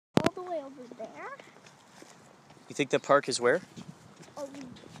way over there. You think the park is where? Over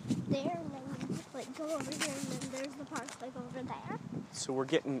there, and then you just like go over here, and then there's the park like over there. So we're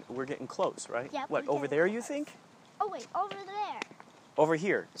getting close, right? Yep, What, we're over getting there, you close. think? Oh wait, over there. Over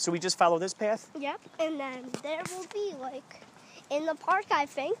here. So we just follow this path? Yep, and then there will be like in the park. I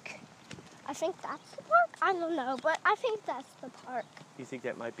think that's the park. I don't know, but I think that's the park. You think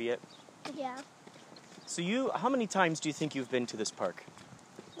that might be it? Yeah. So how many times do you think you've been to this park?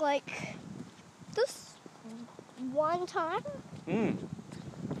 Like this one time.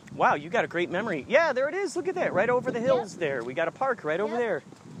 Wow, you got a great memory. Yeah, there it is. Look at that. Right over the hills there. We got a park right over there.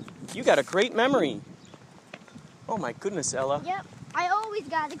 You got a great memory. Oh my goodness, Ella. Yep. I always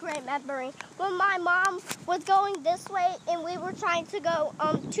got a great memory. When my mom was going this way and we were trying to go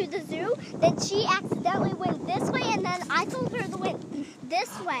to the zoo, then she accidentally went this way, and then I told her to went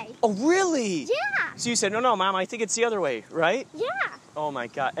this way. Oh, really? Yeah. So you said, no, Mom, I think it's the other way, right? Yeah. Oh my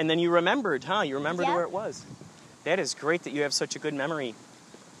God. And then you remembered, huh? You remembered Yep. where it was. That is great that you have such a good memory.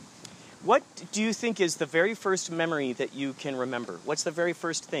 What do you think is the very first memory that you can remember? What's the very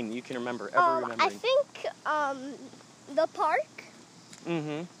first thing you can remember, ever remembering? I think the park.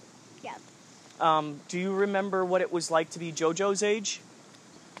 Mm-hmm. Yeah. Do you remember what it was like to be JoJo's age?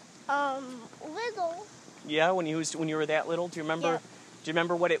 Little. Yeah, when you were that little. Do you remember? Yeah. Do you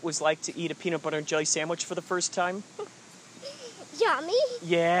remember what it was like to eat a peanut butter and jelly sandwich for the first time? Yummy.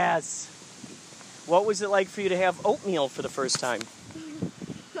 Yes. What was it like for you to have oatmeal for the first time?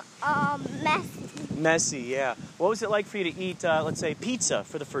 Messy. Messy, yeah. What was it like for you to eat, let's say, pizza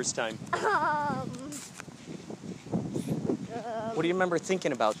for the first time? What do you remember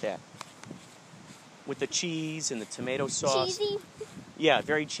thinking about that? With the cheese and the tomato sauce. Cheesy. Yeah,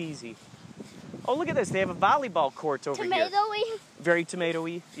 very cheesy. Oh, look at this. They have a volleyball court over here. Tomatoey. Very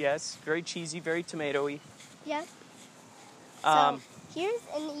tomato-y, yes. Very cheesy, very tomato-y. Yep. Um, So here's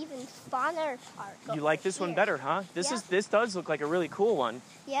an even funner park. you like this one better, huh? This does look like a really cool one.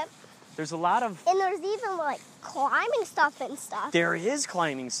 Yep. There's a lot of... And there's even like climbing stuff and stuff. There is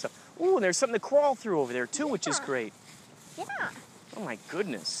climbing stuff. Ooh, and there's something to crawl through over there, too, which is Yeah. great. Yeah. Oh, my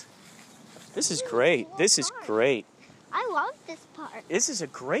goodness. This is great. This is great. I love this park. This is a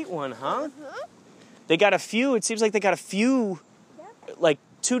great one, huh? Mm-hmm. They got a few, it seems like they got a few, like,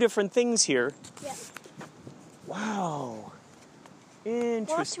 2 different things here. Yep. Wow. Or should we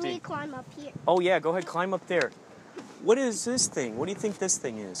Interesting. climb up here? Oh, yeah, go ahead, climb up there. What is this thing? What do you think this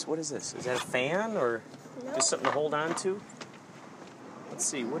thing is? What is this? Is that a fan or No. just something to hold on to? Let's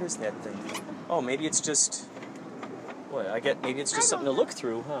see, what is that thing? Oh, maybe it's just, maybe it's just something to look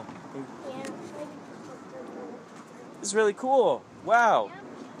through, huh? Yeah. This is really cool. Wow.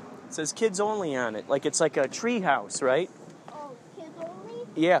 It says kids only on it. Like it's like a tree house, right? Oh, kids only?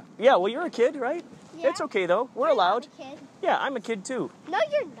 Yeah. Yeah, well, you're a kid, right? Yeah. It's okay, though. We're I'm not allowed. a kid. Yeah, I'm a kid, too. No,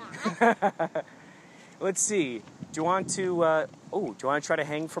 you're not. Let's see. Do you want to, do you want to try to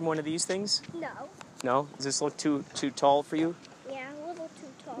hang from one of these things? No. No? Does this look too tall for you? Yeah, a little too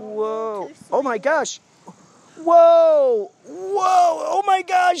tall. Whoa. Too Oh, my small. gosh. Whoa. Whoa. Oh, my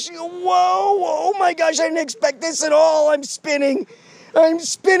gosh. Whoa. Oh, my gosh. I didn't expect this at all. I'm spinning.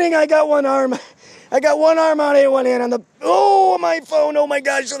 I got one arm. I got one arm out here, one hand on the... Oh, my phone. Oh, my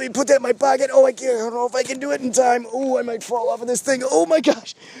gosh. Let me put that in my pocket. Oh, I don't know if I can do it in time. Oh, I might fall off of this thing. Oh, my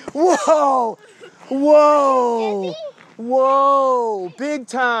gosh. Whoa. Whoa. Whoa. Big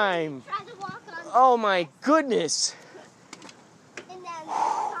time. Try to walk on Oh, my goodness. and then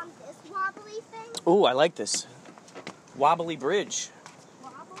on this wobbly thing. Ooh, I like this. Wobbly bridge.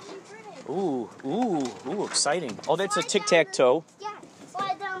 Wobbly bridge. Ooh, exciting. Oh, that's a Slide down tic-tac-toe. Yeah,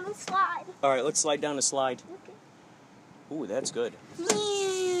 slide down the slide. All right, let's slide down the slide. Ooh, that's good.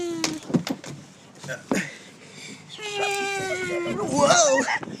 Whoa!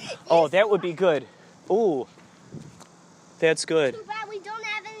 Oh, that would be good. Ooh, that's good. Too bad we don't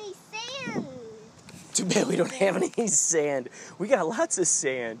have any sand. Too bad we don't have any sand. We got lots of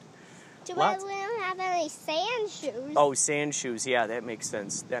sand. Too Lots- bad we don't have any sand shoes. Oh, sand shoes. Yeah, that makes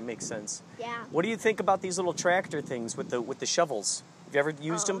sense. Yeah. What do you think about these little tractor things with the shovels? Have you ever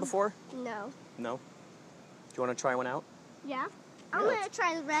used them before? No. No? Do you want to try one out? Yeah? I'm Yeah, going to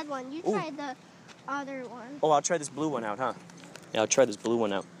try the red one. You Ooh. try the other one. Oh, I'll try this blue one out, huh? Yeah, I'll try this blue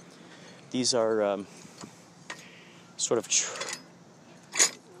one out. These are sort of...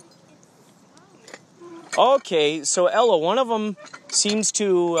 Okay, so Ella, one of them seems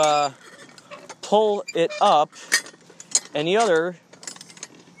to pull it up, and the other,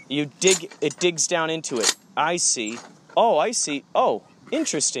 it digs down into it. I see. Oh, I see. Oh,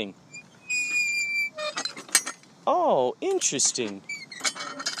 interesting. Oh, interesting.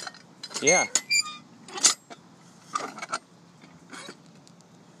 Yeah.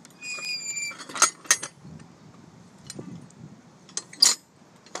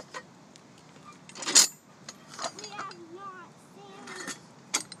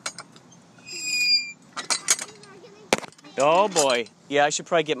 Oh boy. Yeah, I should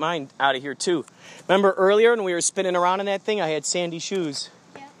probably get mine out of here too. Remember earlier when we were spinning around in that thing, I had sandy shoes.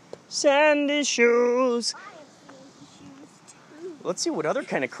 Yeah. Sandy shoes. I have sandy shoes too. Let's see what other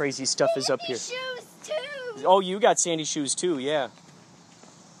kind of crazy stuff is up here. Sandy shoes too. Oh, you got sandy shoes too, yeah.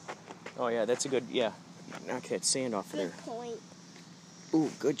 Oh yeah, that's a good, yeah. Knock that sand off of there. Good point. Ooh,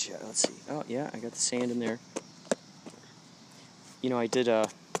 good shot. Let's see. Oh yeah, I got the sand in there. You know, I did a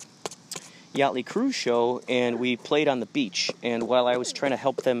Yachtly cruise show, and we played on the beach. And while I was trying to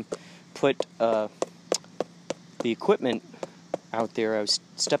help them put the equipment out there, I was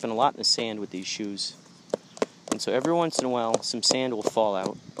stepping a lot in the sand with these shoes. And so every once in a while, some sand will fall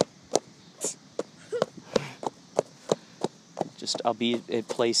out. Just I'll be at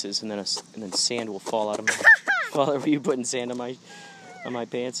places, and then sand will fall out of my. Whenever you putting sand on my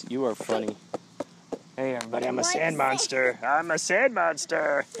pants, you are funny. Hey everybody, I'm a sand monster. I'm a sand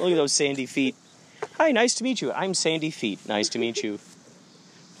monster. Look at those sandy feet. Hi, nice to meet you. I'm Sandy Feet. Nice to meet you.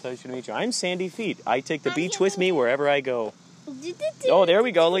 Pleasure to meet you. I'm Sandy Feet. I take the beach with me wherever I go. Oh, there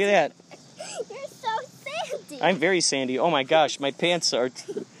we go. Look at that. You're so sandy. I'm very sandy. Oh my gosh, my pants are.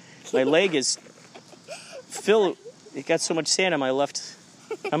 My leg is filled. It got so much sand on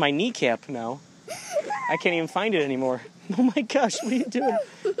my kneecap now. I can't even find it anymore. Oh my gosh, what are you doing?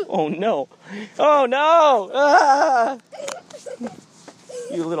 Oh no. Oh no! Ah!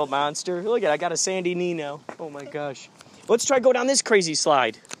 You little monster. Look at it, I got a sandy knee now. Oh my gosh. Let's try go down this crazy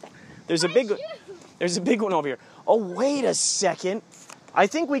slide. There's a big one over here. Oh, wait a second. I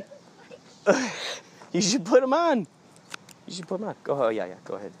think we you should put them on. You should put them on. Go ahead. Yeah,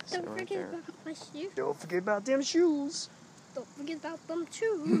 go ahead. Don't forget about my shoes. Don't forget about them shoes. Don't forget about them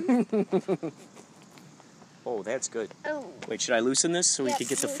shoes. Oh, that's good. Oh. Wait, should I loosen this so we Yep, can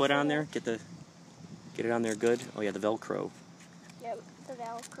get the foot on there? Get it on there good? Oh yeah, the Velcro. Yep, the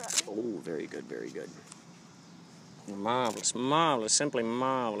Velcro. Oh, very good, very good. Marvelous, marvelous, simply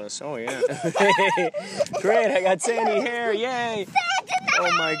marvelous. Oh yeah. Great, I got sandy hair, yay!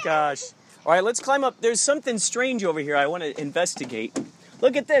 Oh my gosh. All right, let's climb up. There's something strange over here I want to investigate.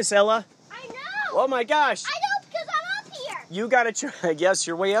 Look at this, Ella. I know! Oh my gosh. I know, because I'm up here. You gotta try, yes,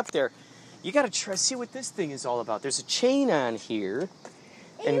 you're way up there. You gotta try, see what this thing is all about. There's a chain on here.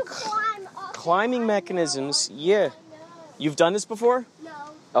 And you climb up. Climbing mechanisms, yeah. You've done this before? No.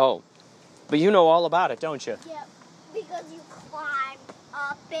 Oh, but you know all about it, don't you? Yep, because you climb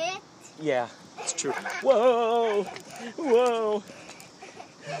up it. Yeah, it's true. Whoa, whoa.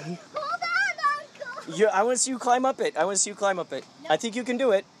 Hold on, Uncle. Yeah, I want to see you climb up it. I want to see you climb up it. Nope. I think you can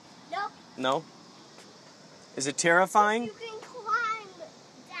do it. Nope. No? Is it terrifying? You can climb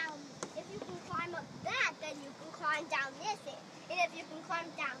down. If you can climb up that, then you can climb down this. And if you can climb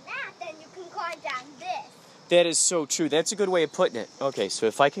down that, then you can climb down this. That is so true. That's a good way of putting it. Okay, so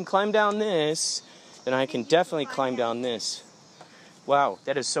if I can climb down this, then I can definitely climb down this. Wow,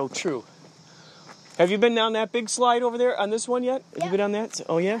 that is so true. Have you been down that big slide over there on this one yet? Have you been on that?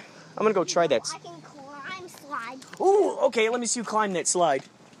 Oh, yeah? I'm going to go try that. I can climb slide. Ooh, okay, let me see you climb that slide.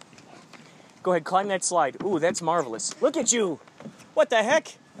 Go ahead, climb that slide. Ooh, that's marvelous. Look at you. What the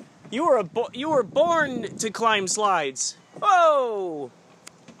heck? You were born to climb slides. Whoa!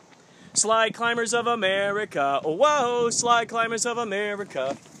 Slide climbers of America. Oh, whoa, slide climbers of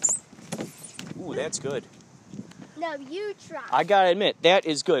America. Ooh, that's good. No, you try. I gotta admit, that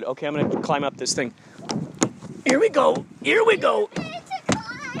is good. Okay, I'm gonna climb up this thing. Here we go. Here we go. You were made to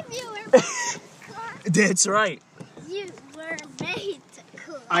climb. You were made to climb. That's right. You were made to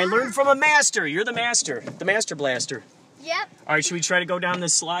climb. I learned from a master. You're the master. The master blaster. Yep. All right, should we try to go down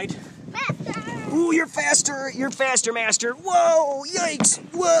this slide? Master. Ooh, you're faster. You're faster, master. Whoa, yikes.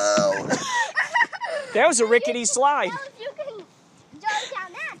 Whoa. That was a rickety slide. Well, if you can jump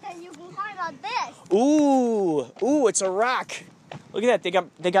down that, then you can climb on this. Ooh, it's a rock. Look at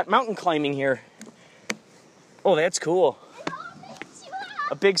that. They got mountain climbing here. Oh, that's cool. And all makes you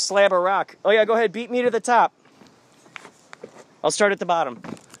happy. A big slab of rock. Oh yeah, go ahead. Beat me to the top. I'll start at the bottom.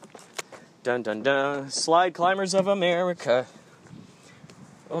 Dun dun dun. Slide climbers of America.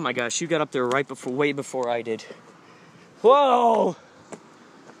 Oh my gosh, you got up there way before I did. Whoa!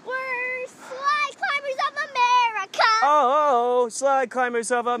 We're slide climbers of America. Oh, slide climbers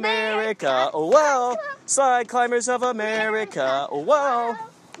of America. Oh, whoa. Slide climbers of America. Oh, whoa.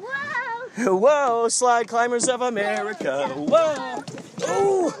 Whoa. Whoa, slide climbers of America. Whoa.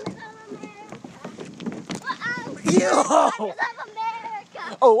 Ooh. Yo.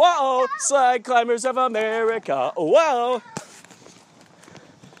 Oh, whoa. Slide climbers of America. Oh, whoa.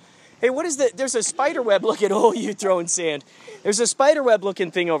 Hey, what is that? There's a spider web looking. Oh, you throwing sand. There's a spider web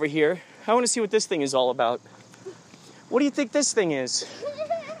looking thing over here. I want to see what this thing is all about. What do you think this thing is?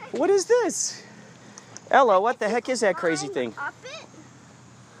 What is this? Ella, what the heck is that crazy thing? Up it?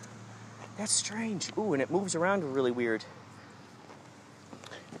 That's strange. Ooh, and it moves around really weird.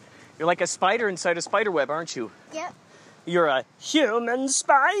 You're like a spider inside a spider web, aren't you? Yep. You're a human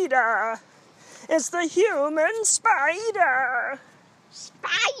spider. It's the human spider.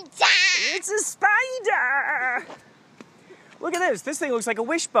 Spider! It's a spider. Look at this. This thing looks like a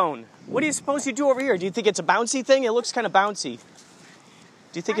wishbone. What are you supposed to do over here? Do you think it's a bouncy thing? It looks kind of bouncy.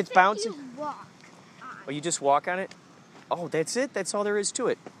 Do you think it's bouncy? You walk on. Oh, you just walk on it? Oh, that's it? That's all there is to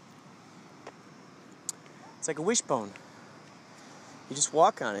it. It's like a wishbone. You just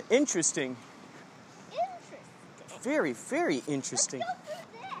walk on it. Interesting. Interesting. Very, very interesting. Let's go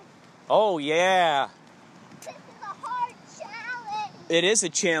through this. Oh, yeah. This is a hard challenge. It is a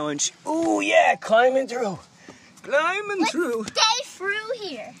challenge. Ooh, yeah, climbing through. Climbing through. Stay through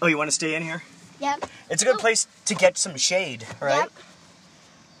here. Oh, you want to stay in here? Yep. It's a good place to get some shade, right? Yep.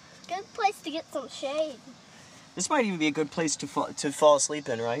 Good place to get some shade. This might even be a good place to fall asleep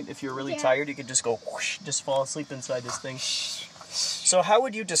in, right? If you're really Yeah. tired, you could just go whoosh, just fall asleep inside this thing. So how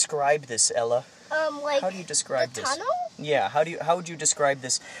would you describe this, Ella? Like How do you describe the this? tunnel? Yeah, how would you describe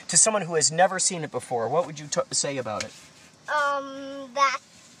this to someone who has never seen it before? What would you say about it? That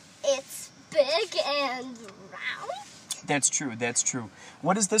it's big and round. That's true, that's true.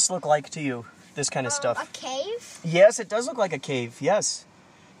 What does this look like to you, this kind of stuff? A cave. Yes, it does look like a cave, yes.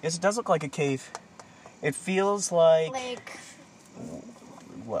 Yes, it does look like a cave. It feels like,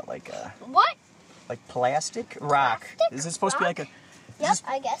 what, like What? plastic? Rock. Plastic? Is it supposed to be like a... Yep,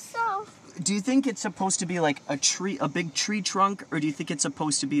 I guess so. Do you think it's supposed to be like a big tree trunk, or do you think it's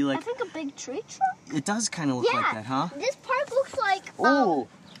supposed to be I like... think a big tree trunk. It does kind of look Yeah. like that, huh? This park looks like Ooh,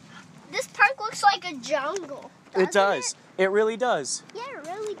 this park looks like a jungle. it does. It really does. Yeah, it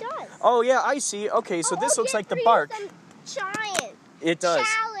really does. Oh, yeah, I see. Okay, so this looks like the bark. Giant It does.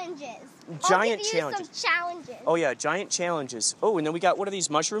 challenges. Giant I'll give you challenges. some challenges. Oh, yeah, giant challenges. Oh, and then we got, what are these,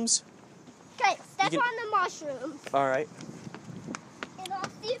 mushrooms? Okay, step can- on the mushroom, All right. and I'll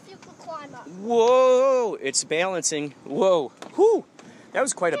see if you can climb up. Whoa, it's balancing. Whoa. Whew. That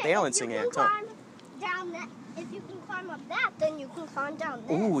was quite a Okay, balancing if you act, can huh? climb down that, if you can climb up that, then you can climb down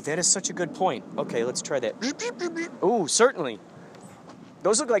this. Ooh, that is such a good point. Okay, let's try that. Ooh, certainly.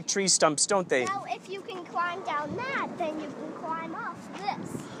 Those look like tree stumps, don't they? Now, if you can climb down that, then you can climb up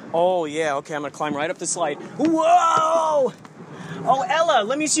this. Oh, yeah, okay, I'm gonna climb right up the slide. Whoa! Oh, Ella,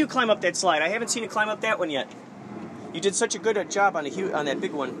 let me see you climb up that slide. I haven't seen you climb up that one yet. You did such a good job on that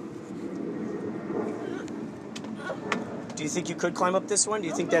big one. Do you think you could climb up this one? Do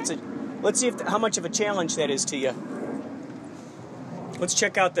you think that's a... Let's see how much of a challenge that is to you. Let's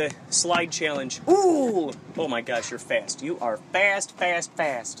check out the slide challenge. Ooh! Oh my gosh, you're fast. You are fast, fast,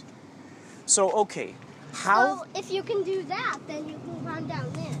 fast. So, okay, how... So, if you can do that, then you can climb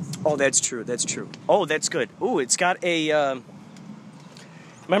down this. Oh, that's true, that's true. Oh, that's good. Ooh, it's got a...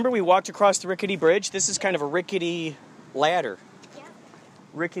 Remember we walked across the rickety bridge? This is kind of a rickety ladder. Yeah.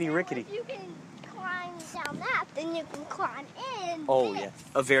 Rickety, Now, rickety. if you can climb down that, then you can climb in Oh, this.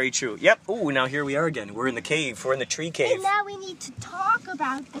 yeah. Very true. Yep. Ooh, now here we are again. We're in the cave. We're in the tree cave. And now we need to talk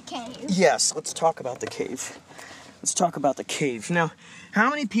about the cave. Yes, let's talk about the cave. Let's talk about the cave. Now, how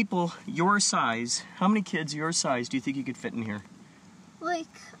many people your size, how many kids your size do you think you could fit in here? Like,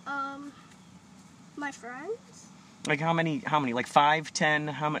 my friends? Like how many, like 5, 10?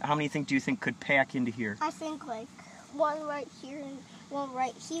 How many do you think could pack into here? I think like one right here and one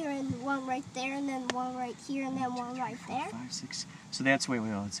right here and one right there and then one right here and then one right there. 5, 6. So that's, wait,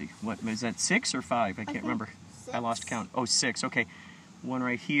 let's see. What, is that 6 or 5? I can't think remember. I 6. lost count. Oh, 6. Okay. One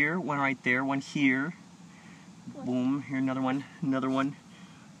right here, one right there, one here. Boom. Here, another one, another one,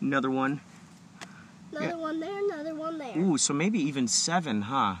 another one. Another Yeah. one there, another one there. Ooh, so maybe even 7,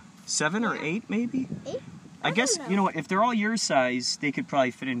 huh? 7 or Yeah. 8, maybe? 8? I guess, don't you know. know what, if they're all your size, they could probably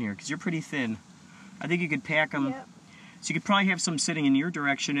fit in here, because you're pretty thin. I think you could pack them. Yeah. So you could probably have some sitting in your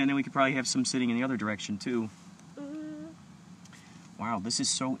direction, and then we could probably have some sitting in the other direction, too. Mm, Wow, this is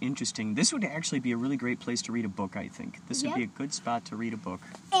so interesting. This would actually be a really great place to read a book, I think. This would be a Yep. good spot to read a book.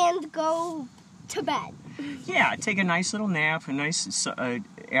 and go to bed. Yeah, take a nice little nap, a nice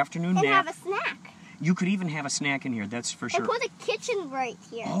afternoon And nap. have a snack. You could even have a snack in here, that's for sure. And put a kitchen right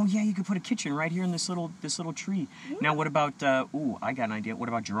here. Oh yeah, you could put a kitchen right here in this little tree. Now what about ooh, I got an idea. What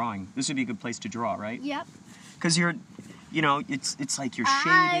about drawing? This would be a good place to draw, right? Yep. Because you're, you know, it's like you're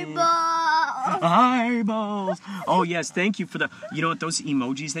shaded. Eyeball. Eyeballs. Oh yes, thank you for the. You know what? Those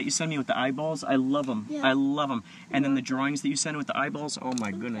emojis that you send me with the eyeballs, I love them. Yeah. I love them. And then the drawings that you send with the eyeballs. Oh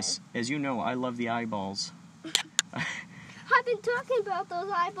my goodness. As you know, I love the eyeballs. I've been talking about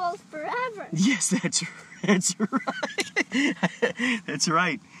those eyeballs forever. Yes, that's right. That's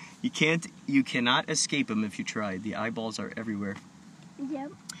right. You cannot escape them if you try. The eyeballs are everywhere.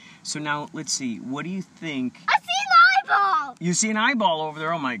 Yep. So now, let's see. What do you think? I see an eyeball! You see an eyeball over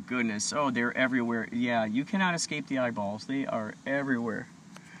there? Oh my goodness. Oh, they're everywhere. Yeah, you cannot escape the eyeballs. They are everywhere.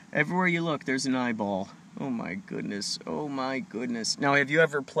 Everywhere you look, there's an eyeball. Oh my goodness. Oh my goodness. Now, have you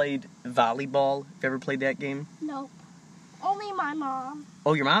ever played volleyball? Have you ever played that game? Nope. Only my mom.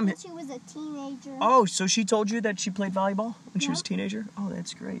 Oh, your mom? When she was a teenager. Oh, so she told you that she played volleyball when she was a Yep. teenager? Oh,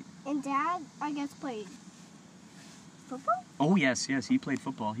 that's great. And Dad, I guess, played football? Oh, yes, he played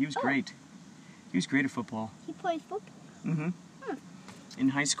football. He was Oh. great. He was great at football. He played football. Mm-hmm. In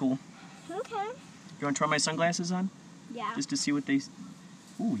high school. Okay. You want to try my sunglasses on? Yeah. Just to see what they...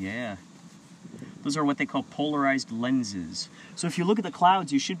 Ooh, yeah. Those are what they call polarized lenses. So if you look at the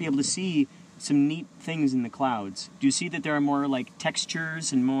clouds, you should be able to see some neat things in the clouds. Do you see that there are more, like,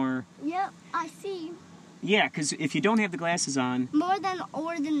 textures and more... Yep, I see. Yeah, because if you don't have the glasses on... More than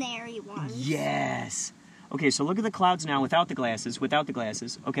ordinary ones. Yes! Okay, so look at the clouds now without the glasses.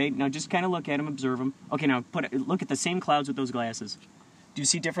 Okay, now just kind of look at them, observe them. Okay, now look at the same clouds with those glasses. Do you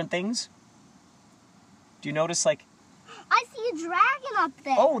see different things? Do you notice, like... I see a dragon up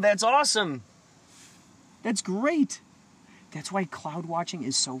there. Oh, that's awesome! That's great! That's why cloud watching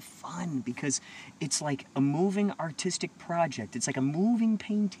is so fun, because it's like a moving artistic project. It's like a moving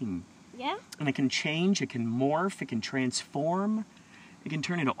painting. Yeah? And it can change, it can morph, it can transform. It can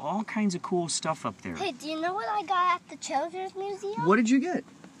turn into all kinds of cool stuff up there. Hey, do you know what I got at the Children's Museum? What did you get?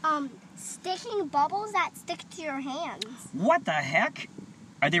 Sticking bubbles that stick to your hands. What the heck?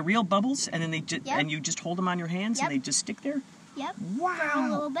 Are they real bubbles? And then Yep. and you just hold them on your hands Yep. and they just stick there? Yep. Wow. For a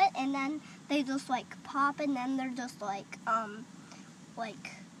little bit, and then they just like pop, and then they're just like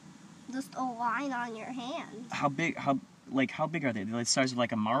just a line on your hand. How big? How big are they? They're the size of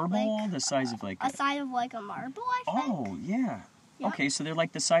like a marble? Like, the size of like a size of like a marble, I think. Oh, yeah. Yep. Okay, so they're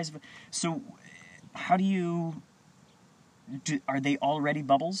like the size of... So, how do you... are they already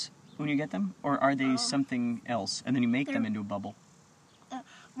bubbles when you get them? Or are they something else? And then you make them into a bubble?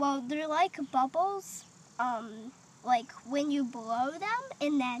 Well, they're like bubbles, like when you blow them,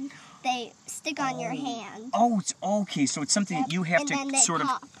 and then they stick on your hand. Oh, it's okay. So it's something that you have And then to they sort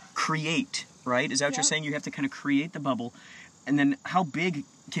pop. of create, right? Is that what you're Yep. saying? You have to kind of create the bubble. And then how big...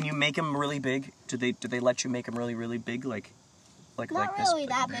 Can you make them really big? Do they let you make them really, really big? Like Not this? really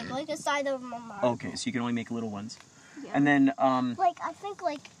that big, like the size of a marble. Okay, so you can only make little ones. Yeah. And then, Like, I think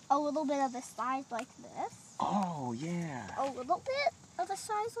like a little bit of a size like this. oh, yeah. A little bit of a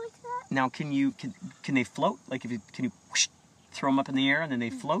size like that. Now, can they float? Like, can you whoosh, throw them up in the air and then they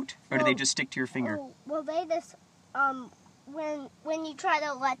float, or do they Well, just stick to your finger? Oh, well, they just when you try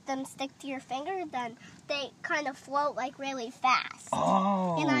to let them stick to your finger, then they kind of float like really fast.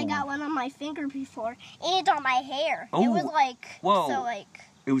 Oh. And I got one on my finger before, and on my hair. Oh. It was like Whoa. so like.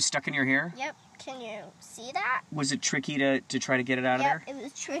 It was stuck in your hair. Yep. Can you see that? Was it tricky to try to get it out of Yep. there? It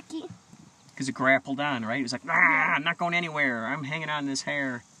was tricky. Because it grappled on, right? It was like, ah, I'm not going anywhere. I'm hanging on this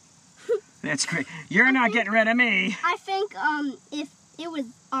hair. That's great. You're not getting rid of me. I think if it was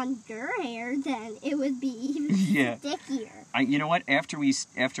on your hair, then it would be even Yeah. stickier. You know what? After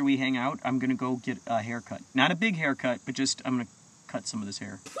we hang out, I'm gonna go get a haircut. Not a big haircut, but just I'm gonna cut some of this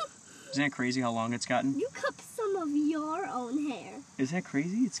hair. Isn't that crazy how long it's gotten? You cut some of your own hair. Is that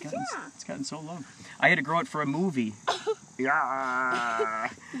crazy? It's gotten Yeah. it's gotten so long. I had to grow it for a movie. Yeah.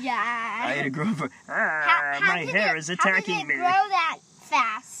 Yeah. I had to grow it for. How My did hair it- is how attacking did it me. grow that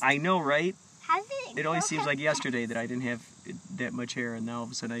fast? I know, right? How did it It always grow seems that like fast? yesterday that I didn't have that much hair, and now all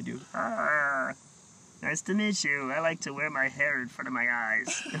of a sudden I do. Nice to meet you. I like to wear my hair in front of my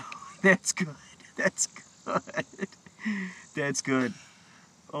eyes. That's good. That's good. That's good.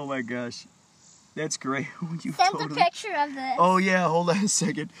 Oh my gosh. That's great. You Send totally... a picture of this. Oh yeah, hold on a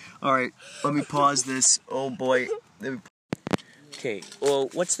second. All right, let me pause this. Oh boy. Okay, well,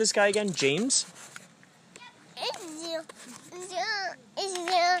 what's this guy again? James?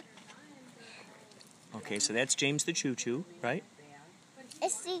 Okay, so that's James the Choo Choo, right?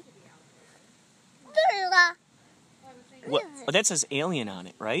 What? Oh, that says alien on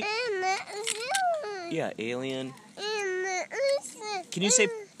it, right? Yeah, alien. Can you say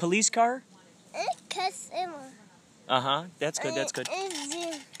police car? Uh-huh, that's good, that's good.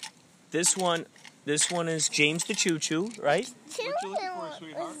 This one is James the Choo Choo, right?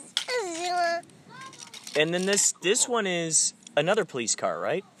 And then this one is another police car,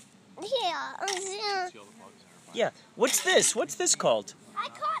 right? Yeah. What's this? What's this called? I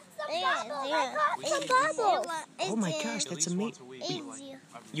caught some bubbles. I caught some bubbles. Oh my gosh, that's amazing.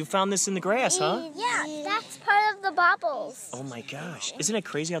 You found this in the grass, huh? Yeah, that's part of the bubbles. Oh my gosh. Isn't it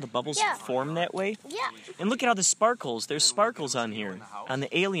crazy how the bubbles Yeah. form that way? Yeah. And look at how the sparkles. There's sparkles on here. On the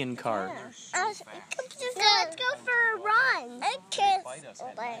alien car. Let's go for a run.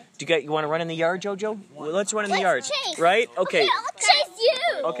 You want to run in the yard, Jojo? Well, let's run in the yard. Chase. Right? Okay. I'll chase you.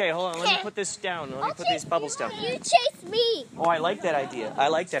 Okay, hold on. Let me put this down. Let me put these bubbles down. You chase me. Oh, I like that idea. I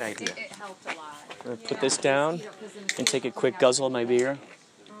like that idea. It helped a lot. I'm going to put this down and take a quick guzzle of my beer.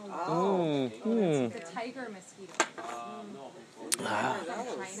 The tiger mosquito. Ah.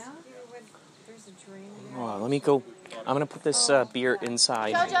 China? There's a dream. Oh, let me go. I'm going to put this beer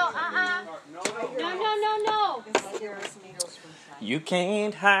inside. Jojo, no. You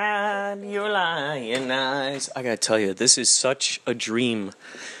can't hide your lying eyes. I gotta tell you, this is such a dream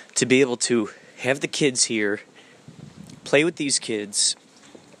to be able to have the kids here, play with these kids.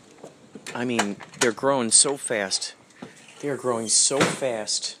 I mean, they're growing so fast. They are growing so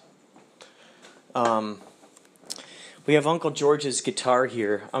fast. We have Uncle George's guitar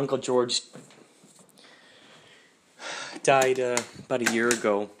here. Uncle George died about a year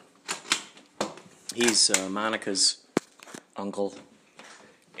ago. He's Monica's uncle,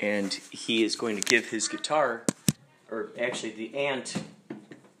 and he is going to give his guitar, or actually the aunt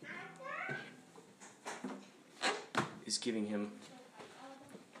is giving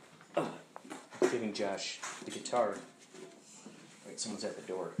Josh the guitar. Wait, someone's at the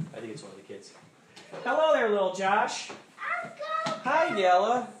door. I think it's one of the kids. Hello there, little Josh. Hi,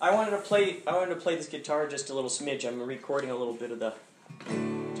 Della. I wanted to play this guitar just a little smidge. I'm recording a little bit of the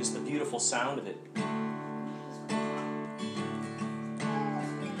beautiful sound of it.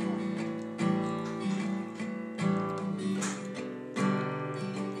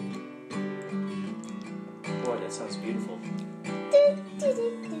 Boy, that sounds beautiful.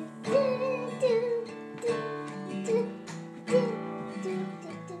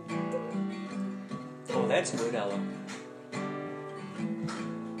 Oh, that's good, Ella.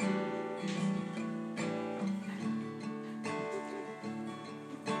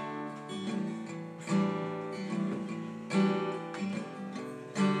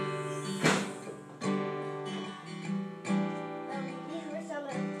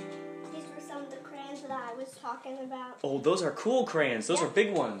 These were some of the crayons that I was talking about. Oh, those are cool crayons. Those are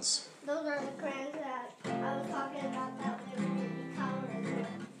big ones. Those are the crayons that I was talking about that they were going to be colored with.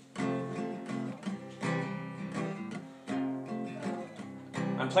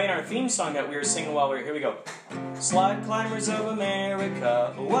 I'm playing our theme song that we were singing while we were here. We go. Slide climbers of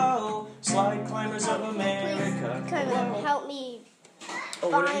America, whoa. Slide climbers of America. Please kind of help me Oh,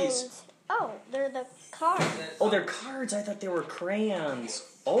 find. what are these? Oh, they're the cards. Oh, they're cards. I thought they were crayons.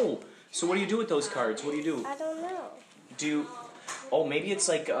 Oh, so what do you do with those cards? What do you do? I don't know. Oh, maybe it's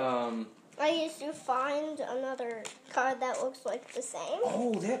like, I used to find another card that looks like the same.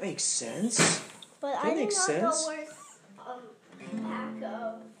 Oh, that makes sense. But That I did makes not sense. know where's pack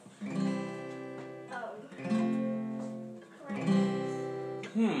of crayons.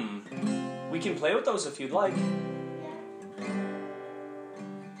 We can play with those if you'd like.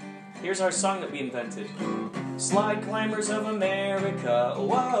 Here's our song that we invented. Slide climbers of America,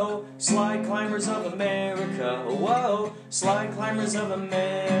 whoa. Slide climbers of America, whoa. Slide climbers of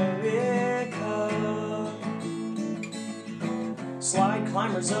America. Slide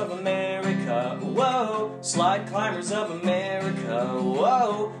climbers of America, whoa. Slide climbers of America,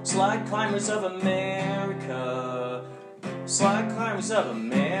 whoa. Slide climbers of America. Slide climbers of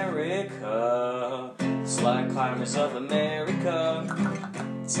America. Slide climbers of America.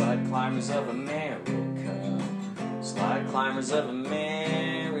 Slide climbers of America. Slide climbers of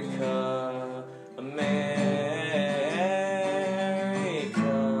America. America.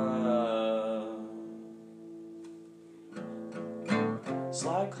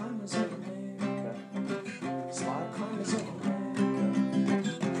 Slide climbers of America. Slide climbers of America.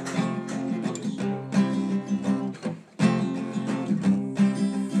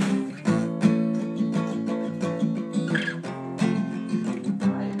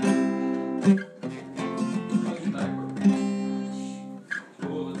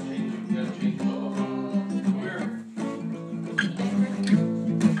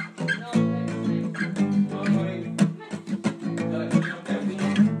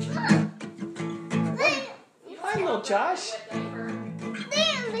 Josh? Do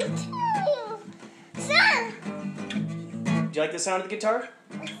you like the sound of the guitar?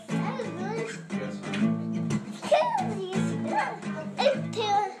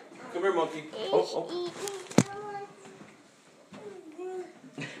 Come here, monkey. Oh.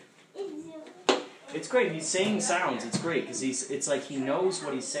 It's great. He's saying sounds. It's great because it's like he knows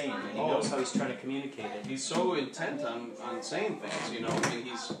what he's saying and he knows how he's trying to communicate it. He's so intent on saying things, you know. I mean,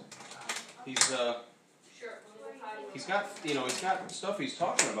 he's got, you know, he's got stuff he's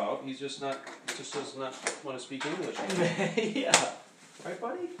talking about. He's just does not want to speak English. Yeah. Right,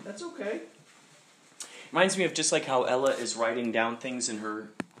 buddy? That's okay. Reminds me of just like how Ella is writing down things in her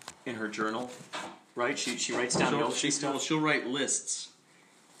journal, right? She writes down notes and stuff. She'll write lists,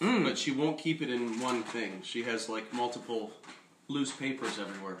 but she won't keep it in one thing. She has like multiple loose papers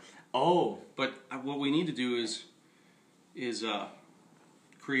everywhere. Oh, but what we need to do is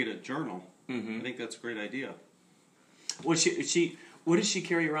create a journal. I think that's a great idea. what does she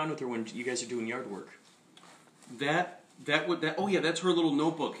carry around with her when you guys are doing yard work? Oh yeah, that's her little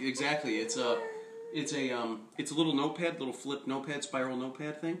notebook. Exactly. It's a little notepad, little flip notepad, spiral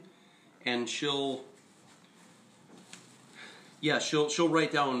notepad thing, and she'll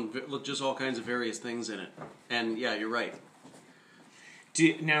write down just all kinds of various things in it. And yeah, you're right.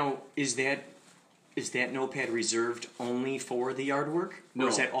 Now is that notepad reserved only for the yard work, or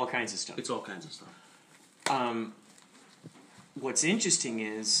is that all kinds of stuff? It's all kinds of stuff. What's interesting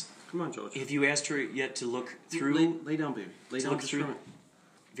is, come on, George. have you asked her yet to look through? Lay down, baby. Lay down. Look through. Have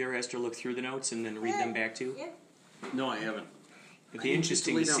you ever asked her to look through the notes and then read them back to you? No, I haven't. It'd be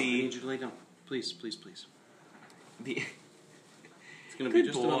interesting to see. I need you to lay down. Please, please, please. It's going to be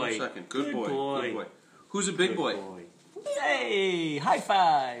just another second. Good boy. Good boy. Who's a big boy? Hey, high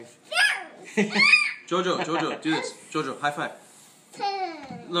five. Jojo, do this. Jojo, high five.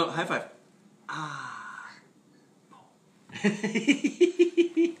 No, high five.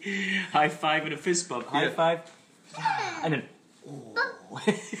 High five and a fist bump. High five. And then.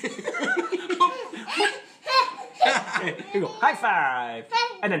 Here you go. High five.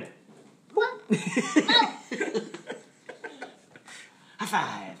 And then. High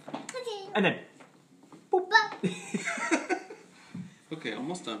five. And then. Okay,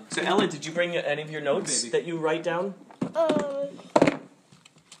 almost done. So Ella, did you bring any of your notes that you write down? What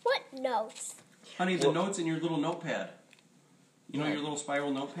notes? Honey, the notes in your little notepad. You know your little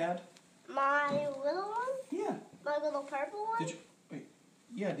spiral notepad? My little one? Yeah. My little purple one? Did you? Wait.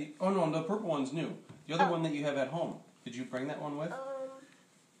 Yeah. Oh no, the purple one's new. The other one that you have at home. Did you bring that one with?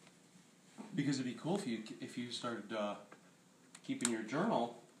 Because it'd be cool if you started keeping your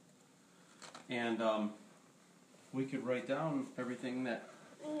journal, and we could write down everything that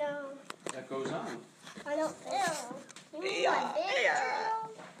goes on. I don't know.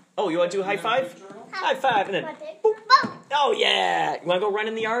 Oh, you want to do a high five? High five, and then. Boop. Oh yeah! You want to go run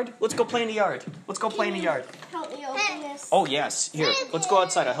in the yard? Let's go play in the yard. Let's go play in the yard. Help me open this. Oh yes. Here, let's go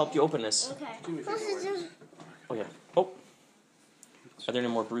outside. I'll help you open this. Okay. Oh yeah. Oh. Are there any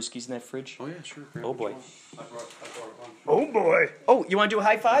more brewskis in that fridge? Oh yeah, sure. Oh boy. I brought a bunch. Oh boy. Oh, you want to do a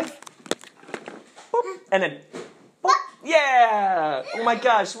high five? Boop. And then. Boop. Yeah. Oh my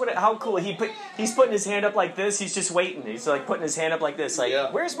gosh. How cool. He's putting his hand up like this. He's just waiting. He's like putting his hand up like this. Like,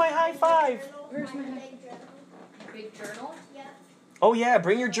 where's my high five? Where's my big journal? Yeah. Oh yeah,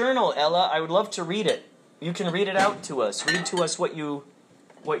 bring your journal, Ella. I would love to read it. You can read it out to us. Read to us what you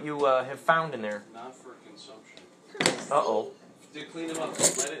have found in there. Not for consumption. Uh-oh. To clean them up,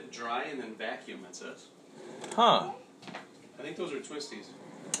 let it dry and then vacuum, it says. Huh. I think those are twisties.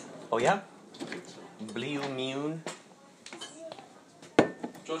 Oh yeah? I think so. Blue Mune.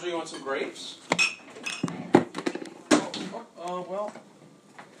 Jojo, you want some grapes? Well.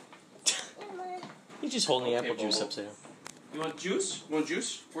 You just holding the Okay, apple juice Bobo. upside down. You want juice? You want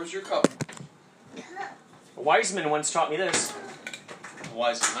juice? Where's your cup? Wiseman once taught me this.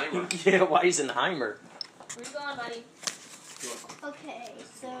 Weisenheimer. Yeah, Weisenheimer. Where you going, buddy? Okay,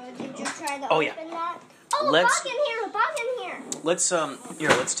 so did you try to Oh, open yeah. that? Oh, a Let's- bug in here, a bug in here. Let's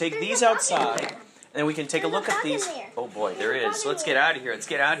take There's these a bug in outside, there. and then we can take a There's a look at bug in these. there. Oh boy, there There's a is. bug Let's in get there. out of here. Let's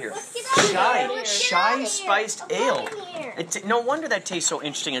get out of here. Let's get out of here. Let's get out Shy of here. spiced A bug ale. in here. No wonder that tastes so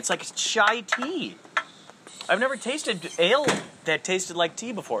interesting. It's like chai tea. I've never tasted ale that tasted like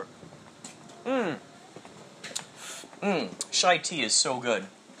tea before. Chai tea is so good.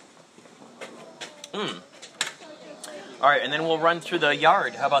 All right, and then we'll run through the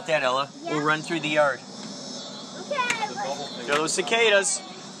yard. How about that, Ella? Yeah. We'll run through the yard. Okay, let's Go those cicadas.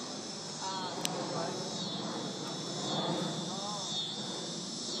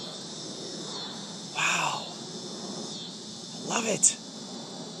 Wow. Love it.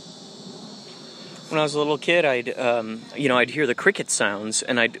 When I was a little kid, I'd hear the cricket sounds,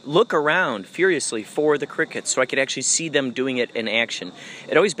 and I'd look around furiously for the crickets so I could actually see them doing it in action.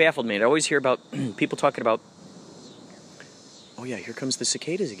 It always baffled me. I'd always hear about people talking about, oh yeah, here comes the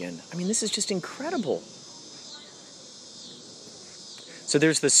cicadas again. I mean, this is just incredible. So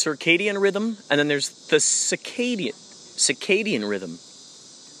there's the circadian rhythm, and then there's the circadian rhythm.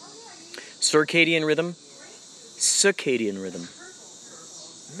 Circadian rhythm, circadian rhythm.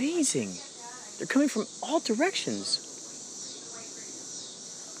 Amazing. They're coming from all directions.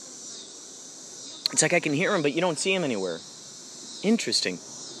 It's like I can hear them, but you don't see them anywhere. Interesting.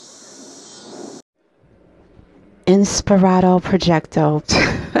 Inspirato Projecto.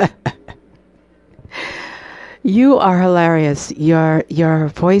 You are hilarious. Your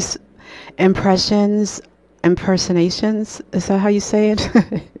voice impersonations, is that how you say it?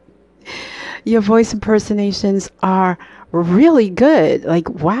 Your voice impersonations are really good. Like,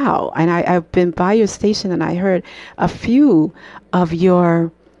 wow. And I've been by your station and I heard a few of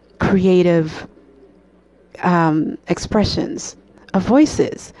your creative expressions of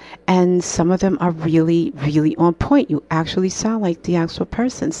voices, and some of them are really, really on point. You actually sound like the actual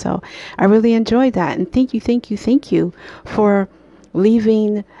person. So I really enjoyed that, and thank you for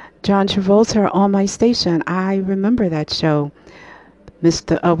leaving John Travolta on my station. I remember that show, the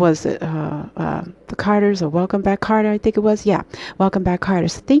Carters, or Welcome Back Carter, I think it was. Yeah, Welcome Back Carter.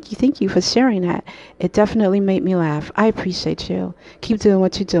 So thank you for sharing that. It definitely made me laugh. I appreciate you. Keep doing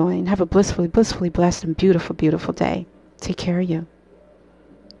what you're doing. Have a blissfully blessed and beautiful, beautiful day. Take care of you.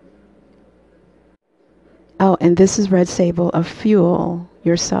 Oh, and this is Red Sable of Fuel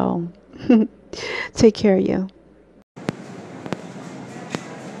Your Soul. Take care of you.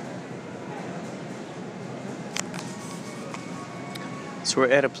 So we're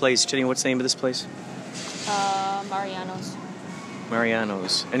at a place. Jenny, what's the name of this place? Mariano's.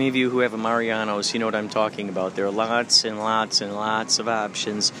 Mariano's. Any of you who have a Mariano's, you know what I'm talking about. There are lots and lots and lots of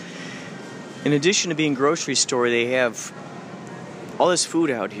options. In addition to being a grocery store, they have all this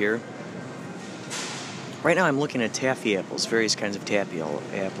food out here. Right now I'm looking at taffy apples, various kinds of taffy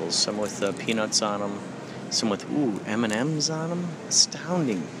apples. Some with peanuts on them. Some with, M&Ms on them.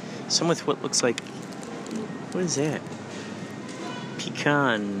 Astounding. Some with what looks like, what is that?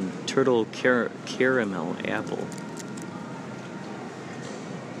 Pecan turtle caramel apple.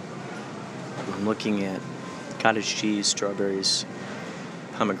 I'm looking at cottage cheese, strawberries,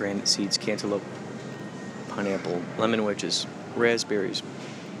 pomegranate seeds, cantaloupe, pineapple, lemon wedges, raspberries,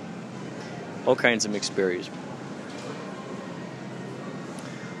 all kinds of mixed berries,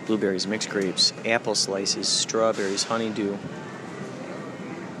 blueberries, mixed grapes, apple slices, strawberries, honeydew,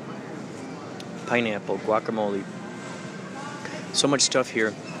 pineapple, guacamole. So much stuff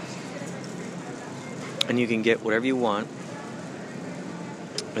here, and you can get whatever you want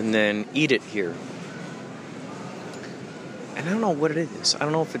and then eat it here. And I don't know what it is. I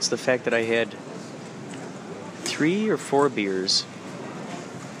don't know if it's the fact that I had 3 or 4 beers,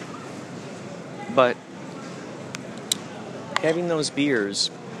 but having those beers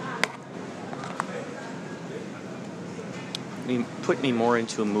put me more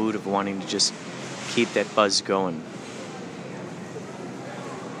into a mood of wanting to just keep that buzz going.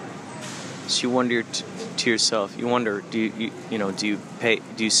 So you wonder to yourself, do you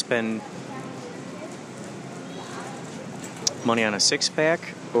spend money on a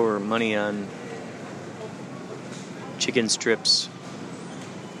 6-pack or money on chicken strips,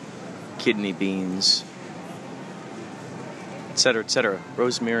 kidney beans, etc., etc.,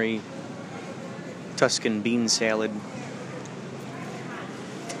 rosemary, Tuscan bean salad,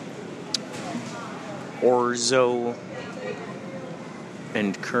 orzo,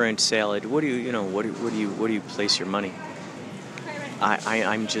 and currant salad? What do you place your money?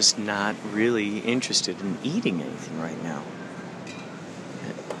 I'm just not really interested in eating anything right now.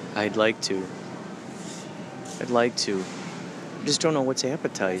 I'd like to. I just don't know what's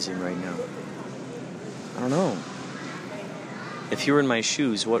appetizing right now. I don't know. If you were in my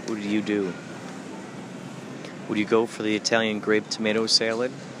shoes, what would you do? Would you go for the Italian grape tomato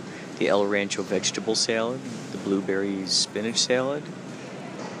salad, the El Rancho vegetable salad, the blueberry spinach salad?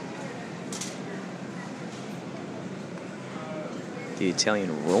 The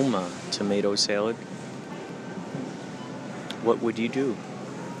Italian Roma tomato salad? What would you do?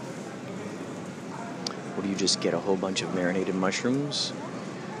 Would you just get a whole bunch of marinated mushrooms?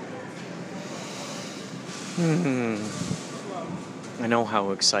 I know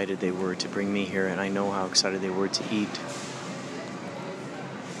how excited they were to bring me here, and I know how excited they were to eat.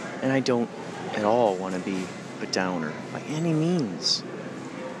 And I don't at all want to be a downer, by any means.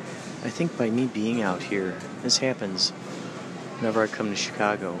 I think by me being out here, this happens whenever I come to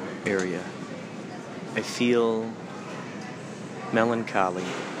Chicago area. I feel melancholy.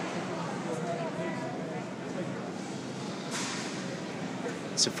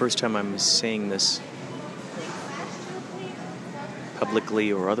 It's the first time I'm saying this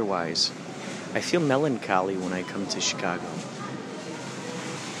publicly or otherwise. I feel melancholy when I come to Chicago.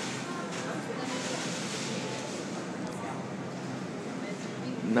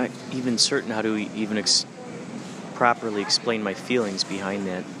 not even certain how to even properly explain my feelings behind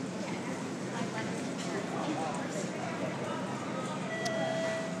that.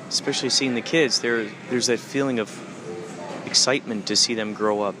 Especially seeing the kids, there's that feeling of excitement to see them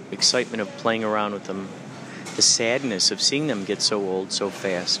grow up, excitement of playing around with them, the sadness of seeing them get so old so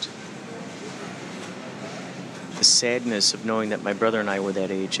fast, the sadness of knowing that my brother and I were that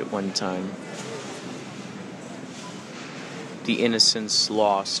age at one time, the innocence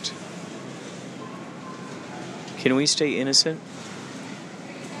lost. Can we stay innocent?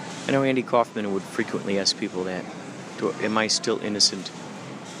 I know Andy Kaufman would frequently ask people that. Am I still innocent?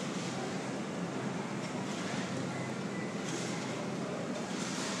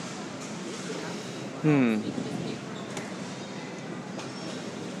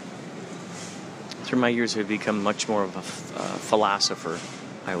 Through my years, I've become much more of a philosopher,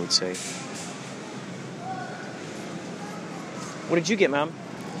 I would say. What did you get, Mom?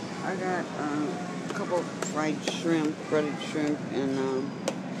 I got a couple fried shrimp, breaded shrimp, and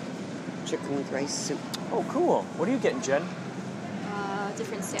chicken with rice soup. Oh, cool. What are you getting, Jen?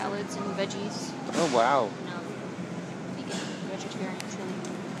 Different salads and veggies. Oh, wow. Vegan, vegetarian, chili.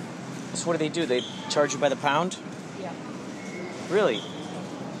 So what do? They charge you by the pound? Yeah. Really?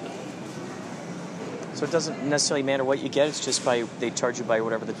 So it doesn't necessarily matter what you get, it's just they charge you by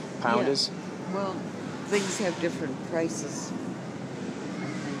whatever the pound is? Well, things have different prices, I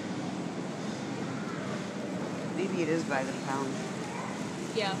think. Maybe it is by the pound.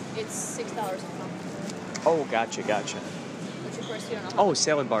 Yeah, it's $6 a pound. Oh, gotcha. Which of course you don't know how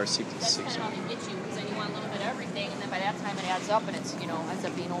Salad bar, that's kind of how they get you, because then you want a little bit of everything, and then by that time it adds up, and it's, ends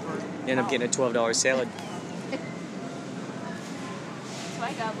up being over. You end up getting a $12 salad. So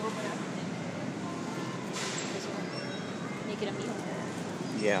I got a little bit of everything. Make it a meal.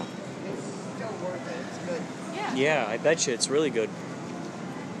 Yeah. It's still worth it. It's good. Yeah. Yeah, I bet you it's really good.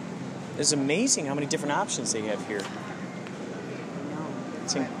 It's amazing how many different options they have here. No,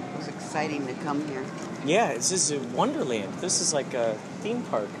 It's it was exciting to come here. Yeah, this is a wonderland. This is like a theme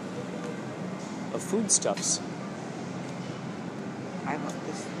park of foodstuffs.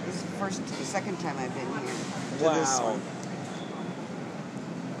 This is the second time I've been here. To Wow. This one.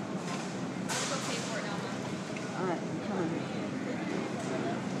 I'll go pay for it now, Mom. All right, come on.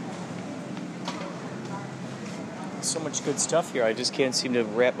 So much good stuff here. I just can't seem to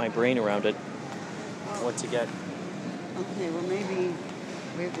wrap my brain around it. What to get? Okay, well maybe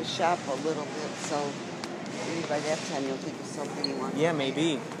we have to shop a little bit, so maybe by that time you'll think of something you want. Yeah,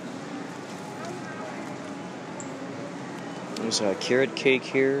 maybe. There's a carrot cake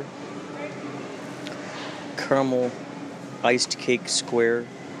here. Caramel iced cake square.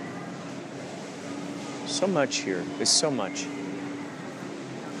 So much here. There's so much.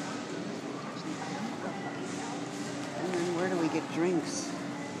 And then where do we get drinks?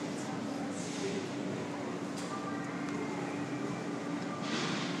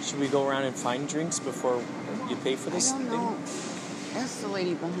 Should we go around and find drinks before you pay for this I don't thing? know. Ask the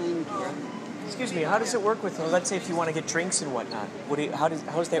lady behind here. Excuse me, how does it work with, let's say if you want to get drinks and whatnot, how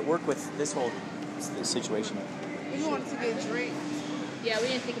does that work with this whole situation? We want to get drinks. Yeah, we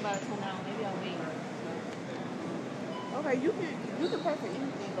didn't think about it till now. Maybe I'll wait. Okay, you can pay for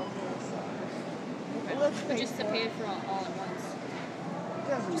anything on here. So. Let's But just to pay it for all at once.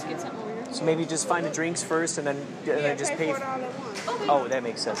 Just get something over here. So maybe just find the drinks first and then just pay. for it all at once. Okay. Oh, that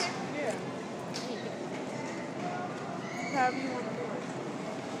makes sense. Yeah. However you want to do it.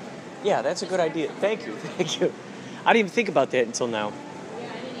 Yeah, that's a good idea. Thank you. I didn't even think about that until now.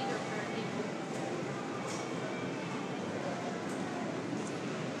 Yeah, I didn't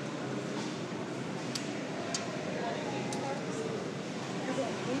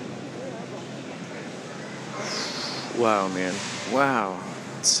either. Wow, man. Wow.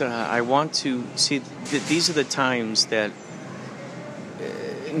 I want to see. These are the times that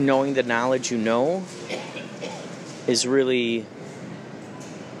knowing the knowledge you know is really.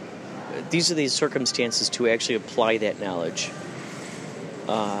 These are the circumstances to actually apply that knowledge.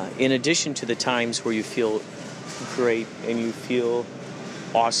 In addition to the times where you feel great and you feel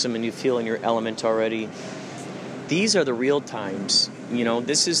awesome and you feel in your element already, these are the real times.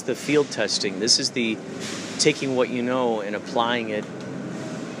 This is the field testing. This is the taking what you know and applying it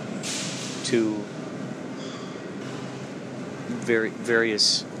to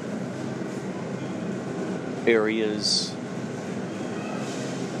various areas.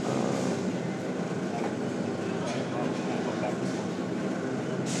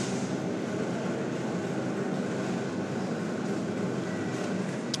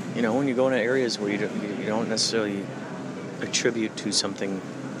 When you go into areas where you don't necessarily attribute to something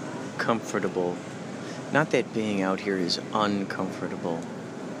comfortable, not that being out here is uncomfortable,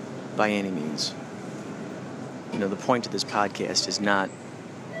 by any means. You know, the point of this podcast is not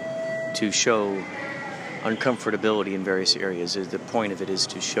to show uncomfortability in various areas. The point of it is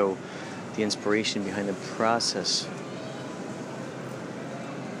to show the inspiration behind the process.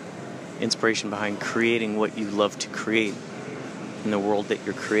 Inspiration behind creating what you love to create in the world that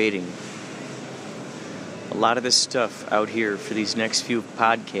you're creating. A lot of this stuff out here for these next few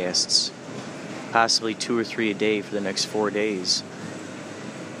podcasts, possibly 2 or 3 a day for the next 4 days.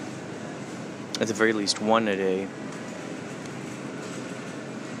 At the very least 1 a day.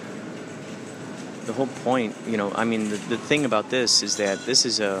 The whole point, you know, I mean, the thing about this is that this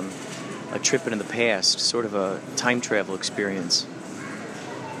is a trip into the past, sort of a time travel experience.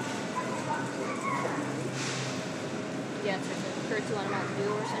 Yeah, it's like to let them out to do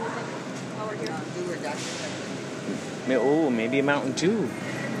or something while we're here. Do or Dr. Oh, maybe a Mountain Dew.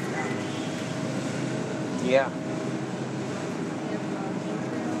 Yeah.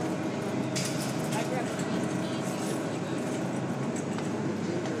 I grabbed some of these teas. These are really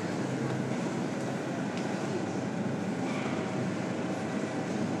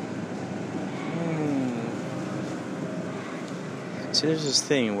good. See, there's this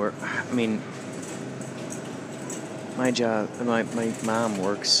thing where, I mean, my job, my mom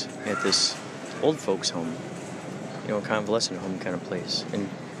works at this old folks home, you know, a convalescent home kind of place, and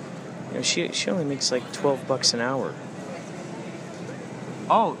you know, she only makes like $12 an hour.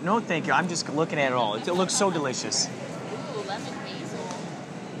 Oh no, thank you. I'm just looking at it all. It looks so delicious. Ooh, lemon basil.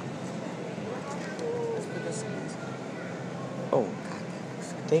 Oh,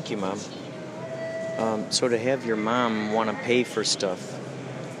 thank you, Mom. So to have your mom want to pay for stuff,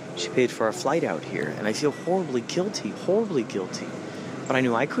 she paid for our flight out here, and I feel horribly guilty. But I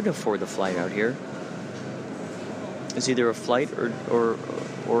knew I couldn't afford the flight out here. It's either a flight or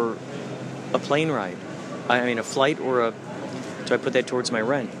a plane ride. I mean, a flight or a... So I put that towards my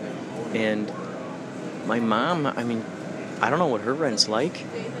rent. And my mom, I mean, I don't know what her rent's like.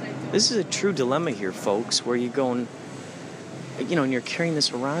 This is a true dilemma here, folks, where you're going... You know, and you're carrying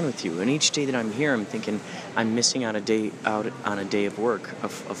this around with you. And each day that I'm here, I'm thinking I'm missing out on a day of work,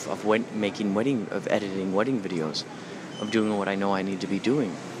 of editing wedding videos, of doing what I know I need to be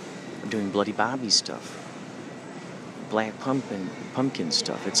doing, of doing Bloody Bobby stuff, Black pumpkin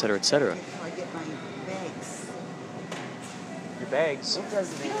stuff, etc., etc. I get my bags. Your bags. It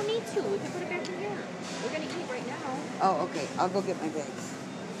doesn't You matter. don't need to. We can put it back in here. We're going to eat right now. Oh, okay. I'll go get my bags.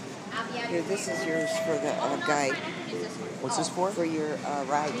 Here, this is yours for the guide. What's this for? For your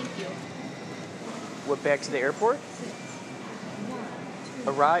ride. Thank you. What, back to the airport?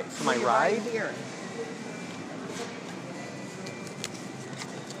 A ride? For my ride? Here.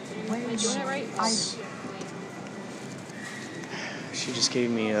 Am I doing it right? She just gave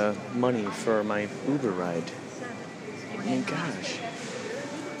me money for my Uber ride. I mean, gosh.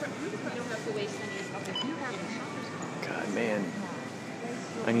 You don't have to waste any. God, man.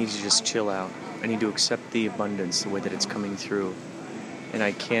 I need to just chill out. I need to accept the abundance the way that it's coming through. And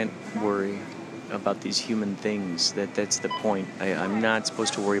I can't worry about these human things. That's the point. I'm not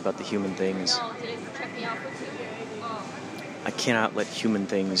supposed to worry about the human things. No, did it check me out with you? Oh. I cannot let human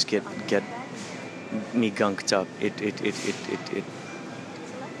things get me gunked up. It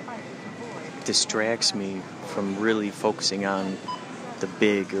distracts me from really focusing on the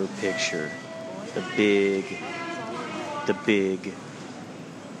bigger picture. The big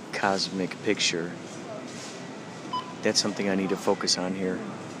cosmic picture. That's something I need to focus on here.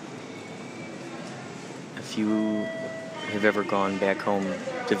 If you have ever gone back home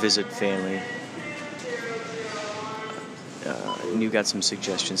to visit family, and you got some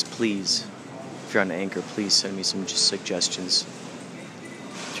suggestions, please, if you're on Anchor, please send me some suggestions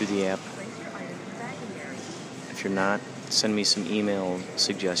through the app. If you're not, send me some email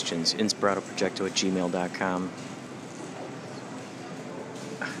suggestions, inspiratoprojecto@gmail.com.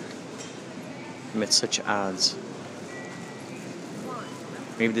 I'm at such odds.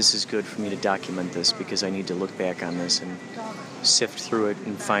 Maybe this is good for me to document this because I need to look back on this and sift through it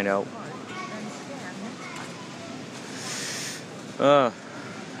and find out.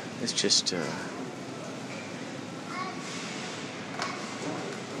 It's just,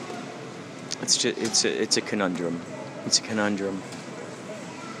 it's a conundrum. It's a conundrum.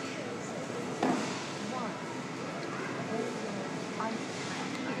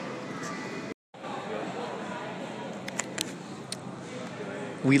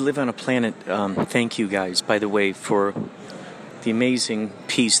 We live on a planet, thank you guys, by the way, for the amazing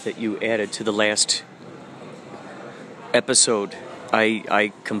piece that you added to the last episode.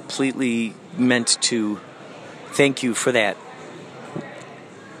 I completely meant to thank you for that.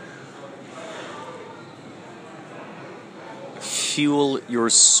 fuel your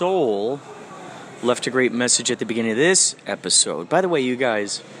soul left a great message at the beginning of this episode. By the way, you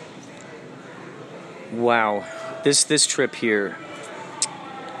guys, wow, this trip here,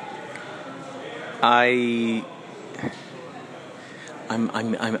 I'm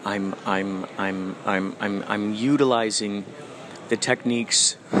utilizing the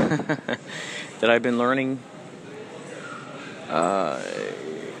techniques that I've been learning.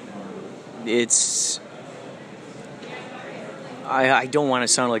 I don't want to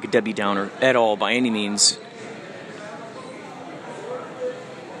sound like a Debbie Downer at all by any means.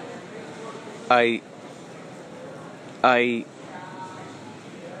 I'll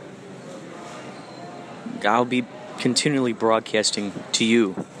be continually broadcasting to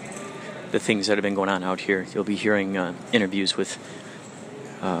you the things that have been going on out here. You'll be hearing interviews with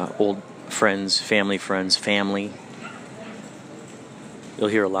old friends, family. You'll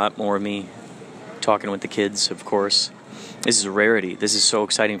hear a lot more of me talking with the kids, of course. This is a rarity. This is so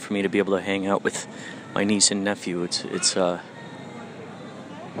exciting for me to be able to hang out with my niece and nephew. It's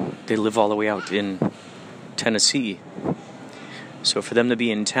they live all the way out in Tennessee. So for them to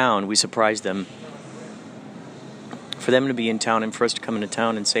be in town, we surprised them. For them to be in town and for us to come into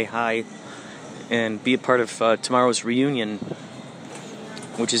town and say hi and be a part of tomorrow's reunion,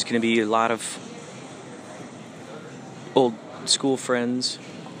 which is going to be a lot of old school friends.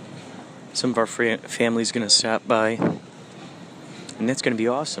 Some of our family's going to stop by, and that's going to be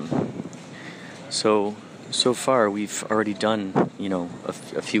awesome. So far we've already done,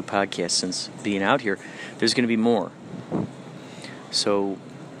 a few podcasts since being out here. There's going to be more. So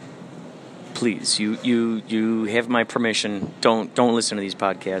please, you have my permission. Don't listen to these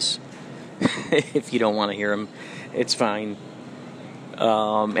podcasts if you don't want to hear them. It's fine.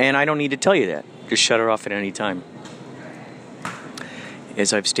 And I don't need to tell you that. Just shut it off at any time.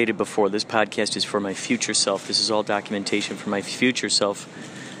 As I've stated before, this podcast is for my future self. This is all documentation for my future self.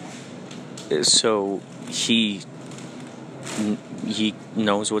 So he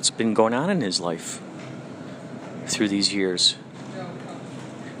knows what's been going on in his life through these years.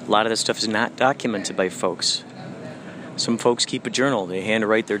 A lot of this stuff is not documented by folks. Some folks keep a journal. They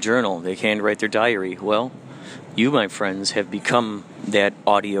handwrite their journal. They handwrite their diary. Well, you, my friends, have become that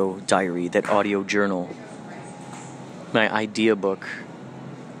audio diary, that audio journal. My idea book.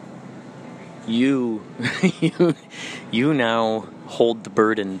 You now hold the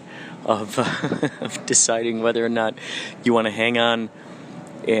burden of deciding whether or not you want to hang on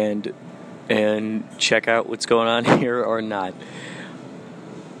and check out what's going on here or not.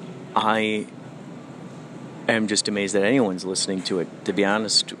 I am just amazed that anyone's listening to it, to be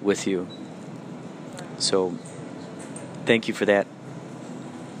honest with you. So, thank you for that.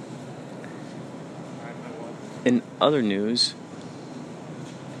 In other news,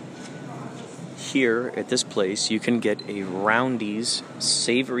 here at this place, you can get a Roundy's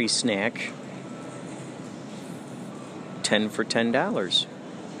savory snack, 10 for $10.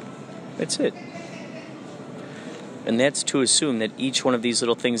 That's it. And that's to assume that each one of these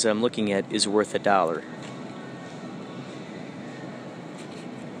little things that I'm looking at is worth $1.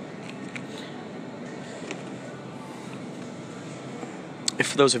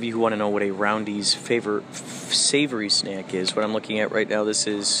 For those of you who want to know what a Roundy's savory snack is, what I'm looking at right now, this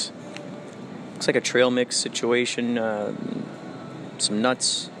is, looks like a trail mix situation, some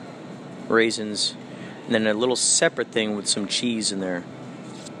nuts, raisins, and then a little separate thing with some cheese in there.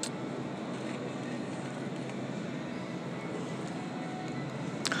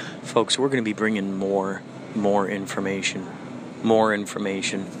 Folks, we're going to be bringing more information.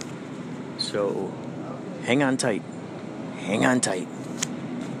 So, hang on tight. Hang on tight.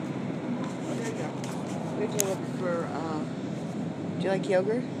 Would you look for, do you like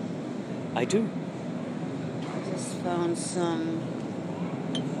yogurt? I do. I just found some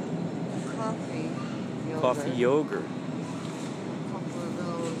coffee yogurt. Coffee yogurt. A couple of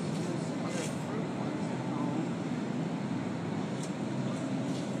those other fruit ones at home.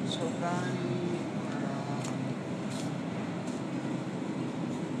 Chobani.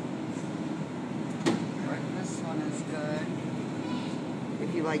 This one is good.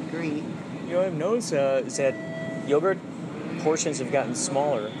 If you like green. You know what I've noticed is that yogurt portions have gotten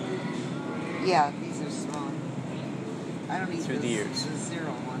smaller. Yeah, these are small. I don't eat through the years. The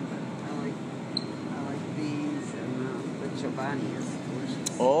zero one, but I like these, and the Chobani is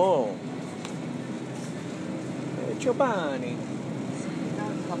delicious. Oh. Chobani.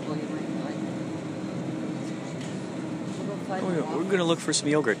 Got a couple you might like. We'll go find them all. We're going to look for some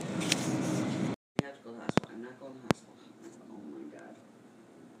yogurt. I have to go to the hospital. I'm not going to the hospital. Oh my God.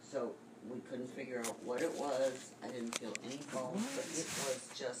 So we couldn't figure out what it was. I didn't feel any pulse, but it was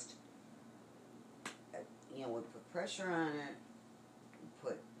just, we put pressure on it,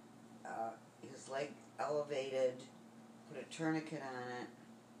 his leg elevated, put a tourniquet on it,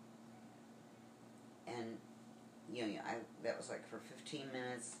 and that was like for 15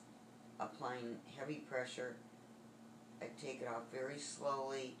 minutes, applying heavy pressure. I'd take it off very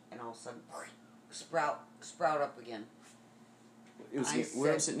slowly, and all of a sudden, sprout up again.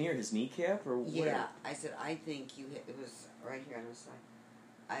 Where was it near? His kneecap or where? Yeah, I said, I think it was right here on the side.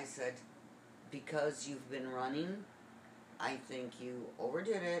 I said, because you've been running, I think you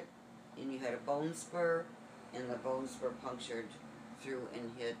overdid it, and you had a bone spur, and the bone spur punctured through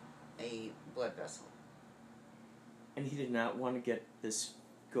and hit a blood vessel. And he did not want to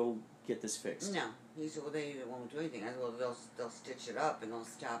go get this fixed? No. He said, well, they won't do anything. I said, well, they'll stitch it up, and they'll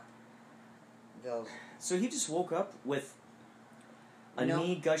stop. So he just woke up with a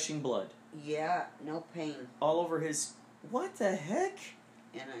knee gushing blood? Yeah, no pain. All over his... What the heck?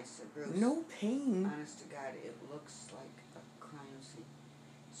 And I said, Bruce... No pain? Honest to God, it looks like a crime scene.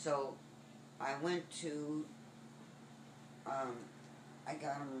 So, I went to... I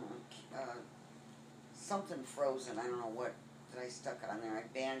got him something frozen. I don't know what that I stuck on there. I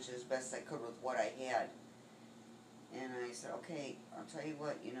bandaged it as best I could with what I had. And I said, okay, I'll tell you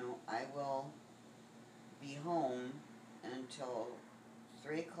what, I will be home until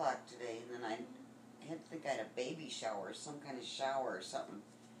 3 o'clock today, and then I think I had a baby shower, some kind of shower or something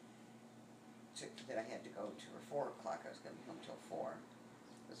that I had to go to, or 4 o'clock. I was going to be home till 4.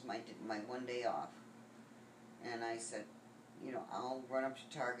 It was my one day off. And I said, I'll run up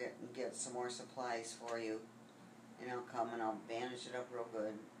to Target and get some more supplies for you, and I'll come and I'll bandage it up real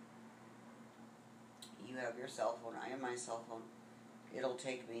good. You have your cell phone, I have my cell phone. It'll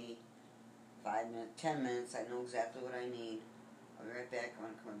take me 5 minutes, 10 minutes. I know exactly what I need. I'll be right back. I'm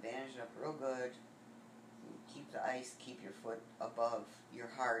going to come and bandage it up real good. Keep the ice, keep your foot above your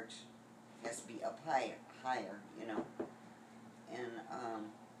heart. It has to be up higher, And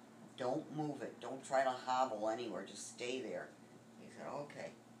don't move it. Don't try to hobble anywhere. Just stay there. He said,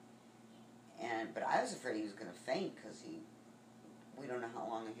 okay. But I was afraid he was going to faint because we don't know how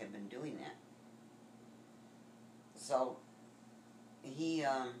long he had been doing that. So he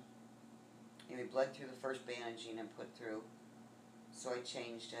bled through the first bandaging I put through. So I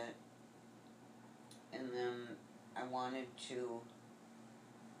changed it. And then I wanted to,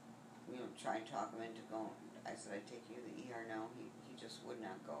 try and talk him into going. I said, I'd take you to the ER now. He just would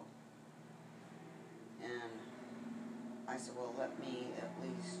not go. And I said, well, let me at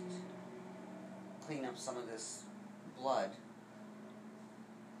least clean up some of this blood.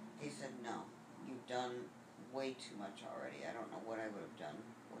 He said, no, you've done way too much already. I don't know what I would have done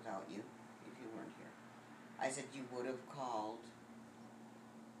without you if you weren't here. I said, you would have called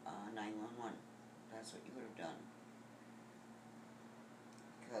 911. That's what you would have done.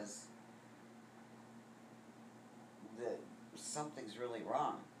 Because something's really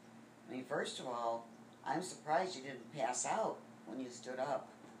wrong. I mean, first of all, I'm surprised you didn't pass out when you stood up.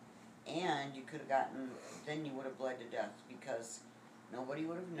 And you could have then you would have bled to death because nobody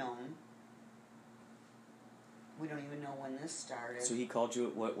would have known. We don't even know when this started. So he called you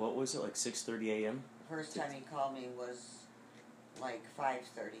at what was it, like 6:30 a.m.? The first time he called me was like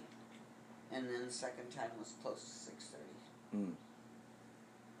 5:30. And then the second time was close to 6:30. Mm.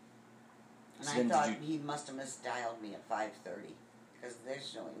 And so I thought he must have misdialed me at 5:30 because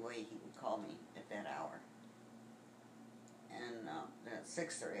there's no way he would call me at that hour. And then at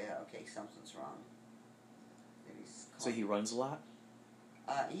 6:30, I thought, okay, something's wrong. So he runs a lot?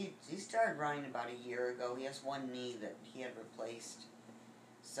 He started running about a year ago. He has one knee that he had replaced,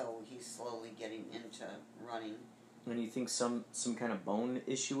 so he's slowly getting into running. And you think some kind of bone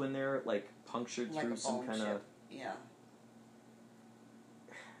issue in there, like punctured like through a some bone kind chip. of... Yeah.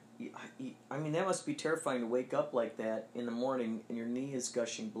 I mean, that must be terrifying to wake up like that in the morning and your knee is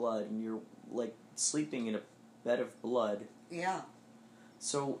gushing blood and you're like sleeping in a bed of blood. Yeah.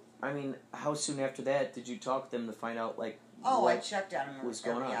 So, I mean, how soon after that did you talk to them to find out, like, I what checked on him was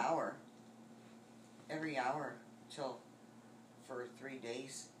going on? hour. Every hour for 3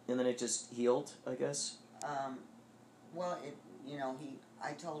 days. And then it just healed, I guess? Well,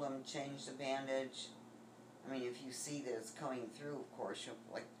 I told him change the bandage. I mean, if you see that it's coming through, of course,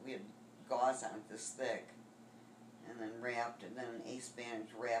 like we had gauze on it this thick, and then wrapped, and then an ace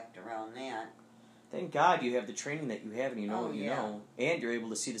bandage wrapped around that. Thank God you have the training that you have and you know what you yeah. know. And you're able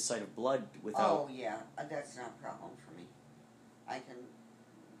to see the sight of blood without... Oh, yeah. That's not a problem for me. I can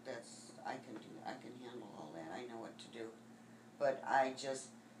handle all that. I know what to do. But I just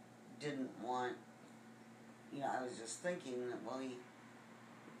didn't want, I was just thinking that, well,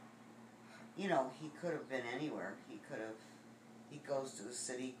 he could have been anywhere. He goes to the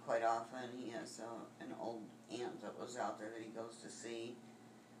city quite often. He has an old aunt that was out there that he goes to see.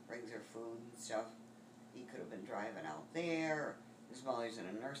 brings her food and stuff. He could have been driving out there. His mother's in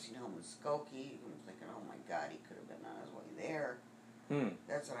a nursing home in Skokie. I'm thinking, oh my God, he could have been on his way there.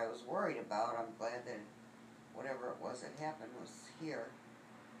 That's what I was worried about. I'm glad that whatever it was that happened was here.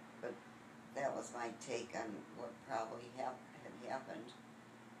 But that was my take on what probably had happened.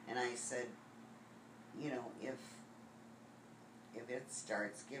 And I said, you know, if it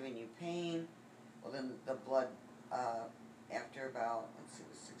starts giving you pain, well then the blood, after about, let's see, it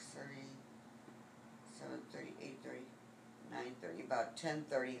was 6:30, 7:30, 8:30, 9:30, about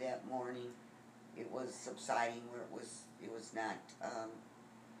 10:30 that morning, it was subsiding where it was not,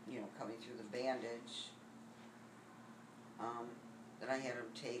 you know, coming through the bandage. Then I had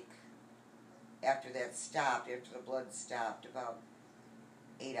him take, after that stopped, after the blood stopped, about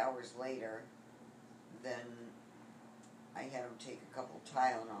 8 hours later, then I had him take a couple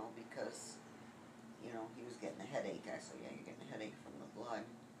Tylenol because, you know, he was getting a headache. I said, yeah, you're getting a headache from the blood.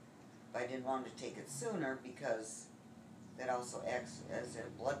 But I didn't want him to take it sooner because that also acts as a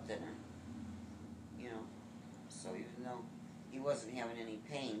blood thinner, you know. So even though he wasn't having any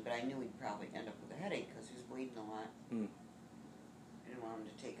pain, but I knew he'd probably end up with a headache because he was bleeding a lot. I didn't want him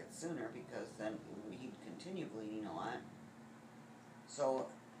to take it sooner because then he'd continue bleeding a lot. So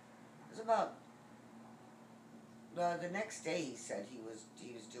it was about the next day. He said he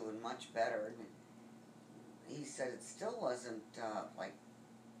was doing much better, and he said it still wasn't like,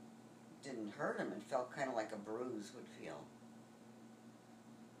 didn't hurt him. It felt kind of like a bruise would feel.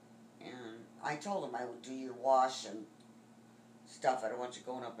 And I told him I would do your wash and stuff. I don't want you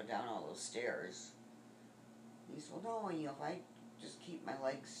going up and down all those stairs. He said, well, no, you know, if I just keep my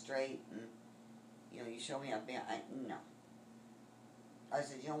legs straight and, you know, you show me how bad, no. I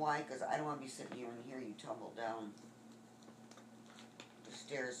said, you know why? Because I don't want to be sitting here and hear you tumble down the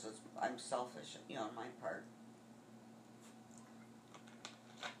stairs. So I'm selfish, you know, on my part.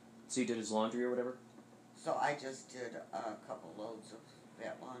 So you did his laundry or whatever? So I just did a couple loads of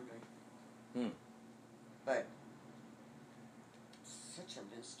that laundry. But such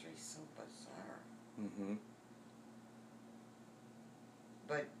a mystery, so bizarre.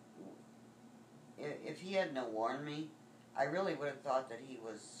 But if he hadn't warned me, I really would have thought that he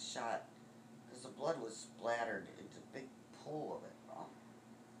was shot because the blood was splattered into a big pool of it. Oh,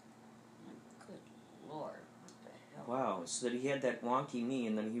 my good Lord, what the hell? Wow, so that he had that wonky knee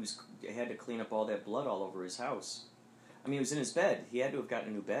and then he had to clean up all that blood all over his house. I mean, he was in his bed. He had to have gotten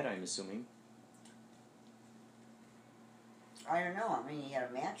a new bed, I'm assuming. I don't know. I mean, he had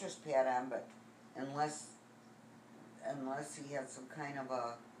a mattress pad on, but unless he had some kind of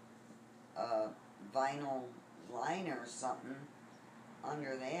a vinyl liner or something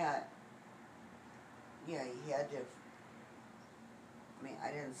under that, yeah, he had to. I mean,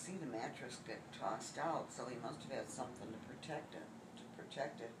 I didn't see the mattress get tossed out, so he must have had something to protect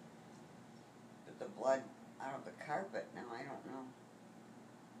it. But the blood out of the carpet, now I don't know.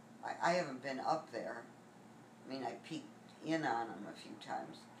 I haven't been up there. I mean, I peeked in on him a few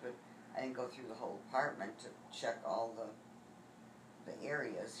times, but I didn't go through the whole apartment to check all the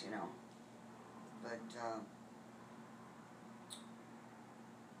areas, you know. But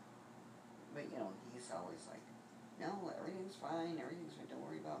you know, he's always like, no, everything's fine, don't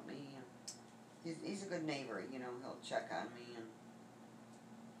worry about me. He's a good neighbor, you know, he'll check on me, and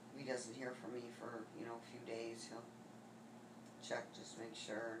if he doesn't hear from me for, you know, a few days, he'll check, just make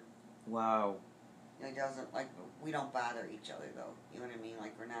sure. Wow. You know, he doesn't, like, we don't bother each other, though, you know what I mean?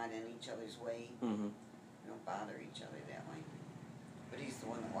 Like, we're not in each other's way. We don't bother each other that way. But he's the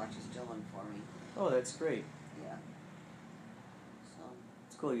one that watches Dylan for me. Oh, that's great. Yeah. So.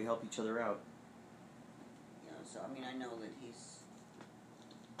 It's cool you help each other out. You know, so, I mean, I know that he's,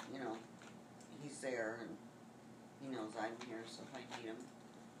 you know, he's there, and he knows I'm here, so if I need him,